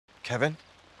Kevin?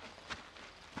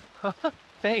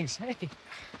 Thanks, hey.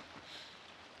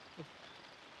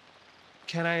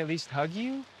 Can I at least hug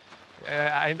you?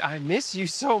 I miss you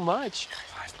so much.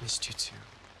 I've missed you too.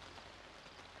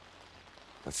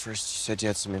 But first, you said you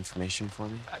had some information for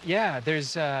me? Yeah,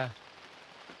 there's a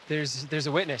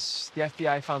witness. The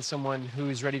FBI found someone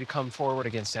who's ready to come forward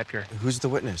against Edgar. Who's the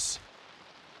witness?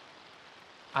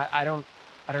 I don't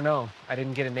know. I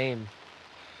didn't get a name.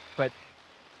 But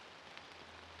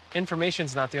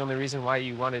information's not the only reason why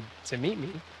you wanted to meet me,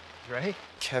 right?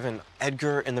 Kevin,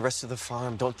 Edgar and the rest of the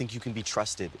farm don't think you can be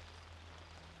trusted.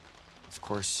 Of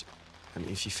course, I mean,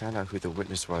 if you found out who the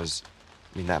witness was,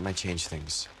 I mean, that might change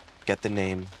things. Get the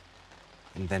name,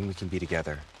 and then we can be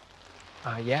together.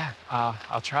 Yeah,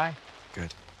 I'll try.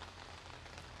 Good.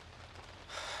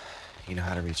 You know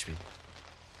how to reach me.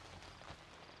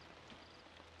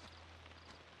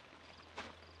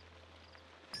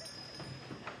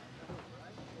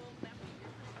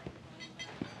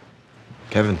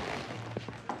 Kevin.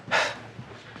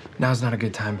 Now's not a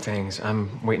good time, Fangs.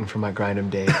 I'm waiting for my grind 'em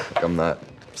day. I'm not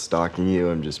stalking you,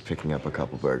 I'm just picking up a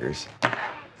couple burgers.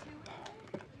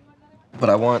 But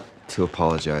I want to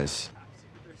apologize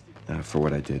for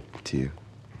what I did to you.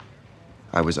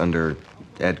 I was under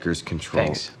Edgar's control.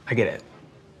 Thanks, I get it.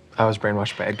 I was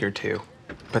brainwashed by Edgar too,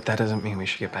 but that doesn't mean we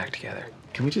should get back together.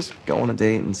 Can we just go on a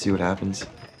date and see what happens?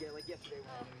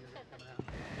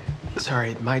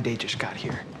 Sorry, my date just got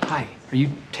here. Hi, are you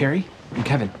Terry? I'm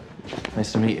Kevin.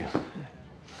 Nice to meet you.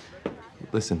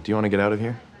 Listen, do you want to get out of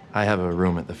here? I have a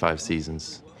room at the Five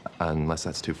Seasons, unless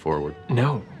that's too forward.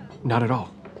 No, not at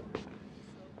all.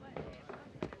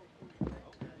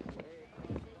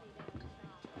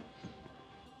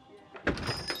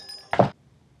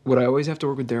 Would I always have to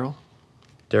work with Daryl?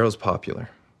 Daryl's popular,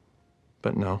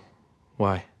 but no.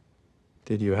 Why?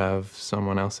 Did you have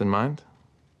someone else in mind?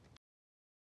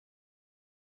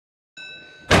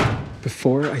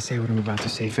 Before I say what I'm about to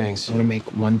say, Fangs, I want to make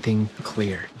one thing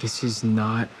clear. This is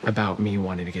not about me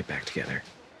wanting to get back together.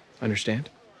 Understand?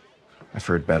 I've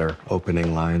heard better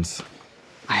opening lines.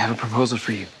 I have a proposal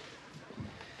for you.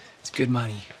 It's good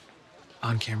money,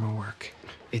 on-camera work.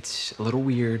 It's a little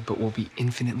weird, but will be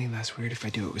infinitely less weird if I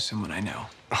do it with someone I know.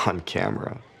 On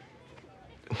camera?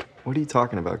 What are you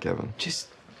talking about, Kevin? Just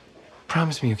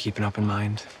promise me you'll keep an open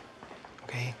mind,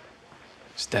 okay?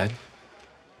 Instead.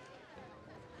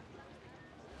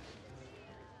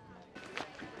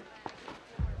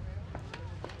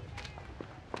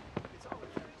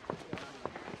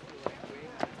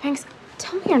 Fangs,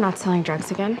 tell me you're not selling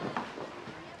drugs again.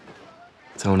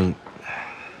 Tony,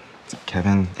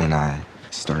 Kevin and I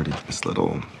started this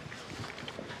little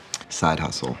side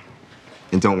hustle.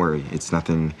 And don't worry, it's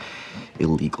nothing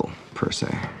illegal, per se.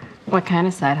 What kind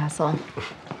of side hustle?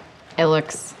 It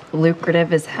looks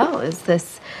lucrative as hell. Is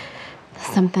this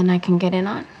something I can get in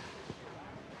on?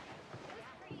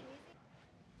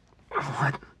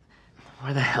 What?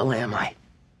 Where the hell am I?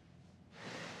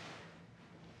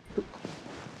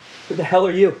 Who the hell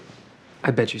are you?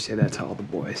 I bet you say that to all the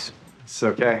boys. It's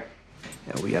okay.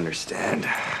 Yeah, we understand.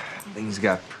 Things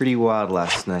got pretty wild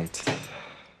last night.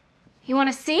 You want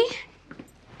to see?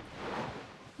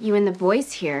 You and the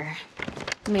boys here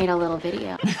made a little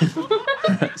video.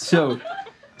 So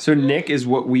Nick is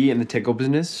what we in the tickle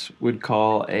business would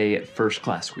call a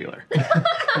first-class wheeler.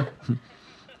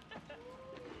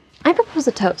 I propose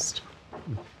a toast.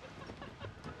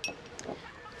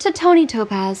 To Tony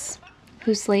Topaz,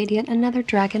 who slayed yet another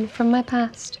dragon from my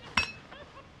past.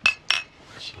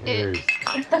 Cheers.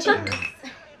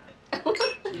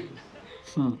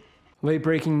 Late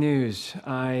breaking news.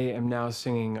 I am now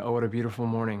singing Oh What a Beautiful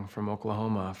Morning from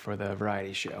Oklahoma for the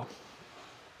variety show.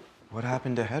 What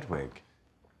happened to Hedwig?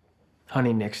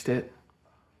 Honey nixed it.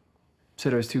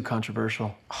 Said it was too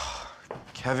controversial.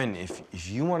 Kevin, if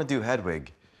you want to do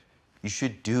Hedwig, you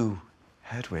should do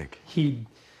Hedwig. He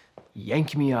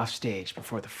yanked me off stage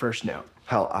before the first note.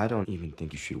 Hell, I don't even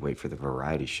think you should wait for the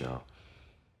variety show.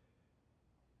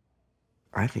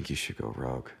 I think you should go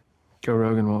rogue. Go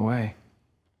rogue in what way?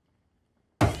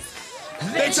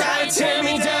 They try to tear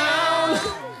me down.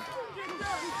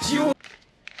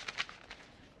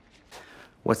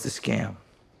 What's the scam?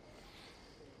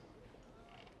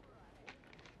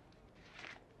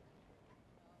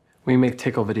 We make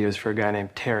tickle videos for a guy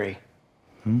named Terry.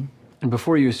 And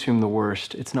before you assume the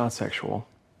worst, it's not sexual.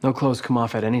 No clothes come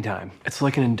off at any time. It's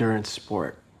like an endurance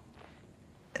sport.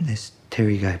 And this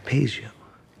Terry guy pays you.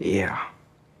 Yeah.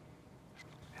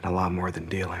 And a lot more than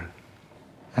dealing.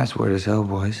 That's weird as hell,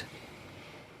 boys.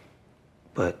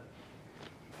 But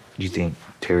you think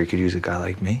Terry could use a guy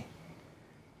like me?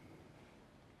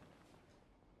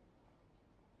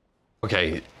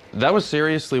 Okay, That was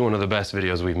seriously one of the best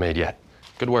videos we've made yet.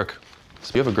 Good work.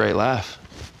 So you have a great laugh.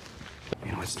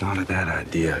 You know, it's not a bad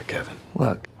idea, Kevin.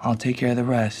 Look, I'll take care of the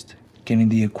rest. Getting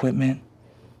the equipment,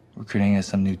 recruiting us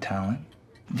some new talent.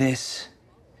 This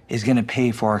is gonna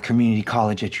pay for our community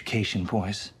college education,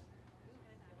 boys.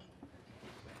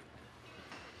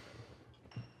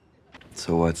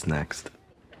 So what's next?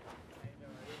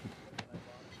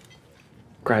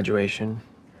 Graduation.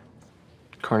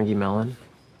 Carnegie Mellon.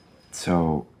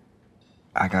 So,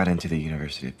 I got into the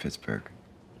University of Pittsburgh.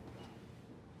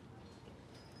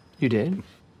 You did?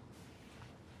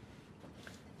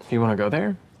 You want to go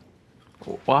there?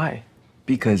 Why?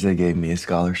 Because they gave me a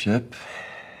scholarship.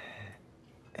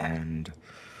 And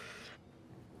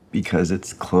because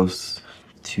it's close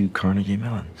to Carnegie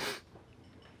Mellon.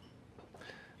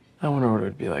 I wonder what it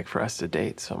would be like for us to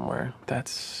date somewhere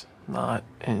that's not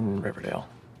in Riverdale.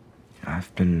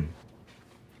 I've been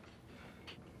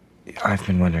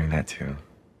wondering that too.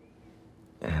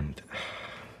 And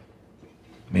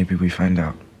maybe we find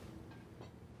out.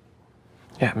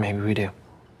 Yeah, maybe we do.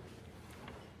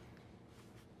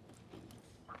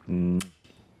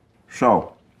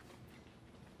 So,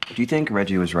 do you think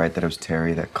Reggie was right that it was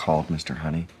Terry that called Mr.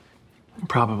 Honey?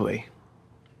 Probably.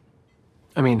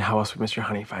 I mean, how else would Mr.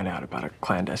 Honey find out about a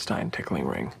clandestine tickling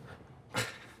ring?